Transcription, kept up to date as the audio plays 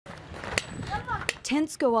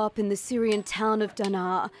Tents go up in the Syrian town of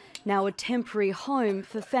Danar, now a temporary home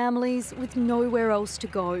for families with nowhere else to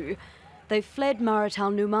go. They've fled Marat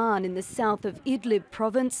al-Numan in the south of Idlib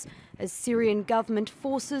province as Syrian government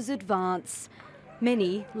forces advance.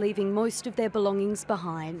 Many leaving most of their belongings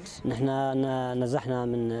behind.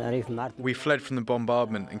 We fled from the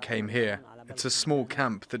bombardment and came here. It's a small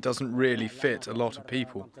camp that doesn't really fit a lot of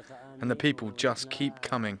people, and the people just keep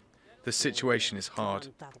coming. The situation is hard.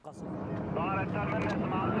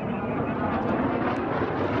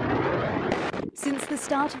 Since the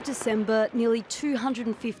start of December, nearly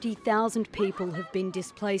 250,000 people have been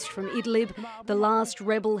displaced from Idlib, the last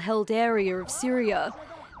rebel-held area of Syria.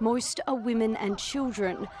 Most are women and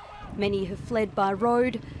children. Many have fled by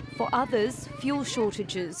road. For others, fuel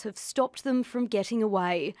shortages have stopped them from getting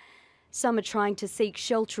away. Some are trying to seek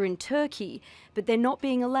shelter in Turkey, but they're not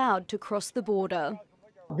being allowed to cross the border.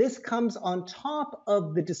 This comes on top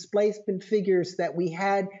of the displacement figures that we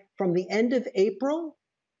had from the end of April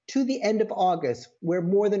to the end of August, where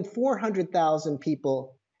more than 400,000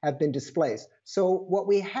 people have been displaced. So what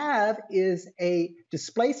we have is a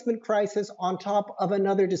displacement crisis on top of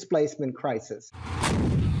another displacement crisis.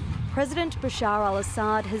 President Bashar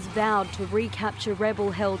al-Assad has vowed to recapture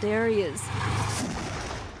rebel-held areas.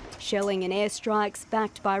 Shelling and airstrikes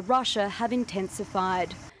backed by Russia have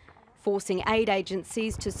intensified, forcing aid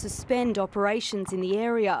agencies to suspend operations in the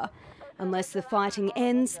area. Unless the fighting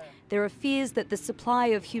ends, there are fears that the supply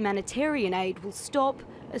of humanitarian aid will stop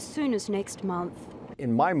as soon as next month.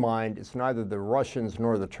 In my mind, it's neither the Russians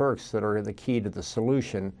nor the Turks that are the key to the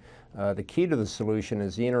solution. The key to the solution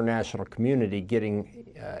is the international community getting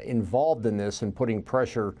involved in this and putting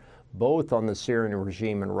pressure both on the Syrian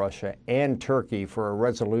regime in Russia and Turkey for a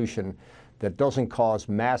resolution that doesn't cause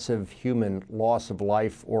massive human loss of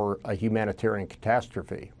life or a humanitarian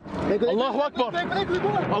catastrophe. Allahu Akbar!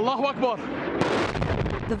 Allahu Akbar!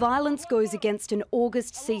 The violence goes against an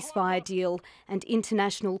August ceasefire deal and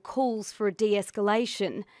international calls for a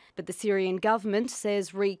de-escalation, but the Syrian government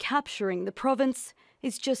says recapturing the province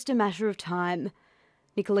is just a matter of time.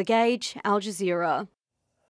 Nicola, Gage, Al Jazeera.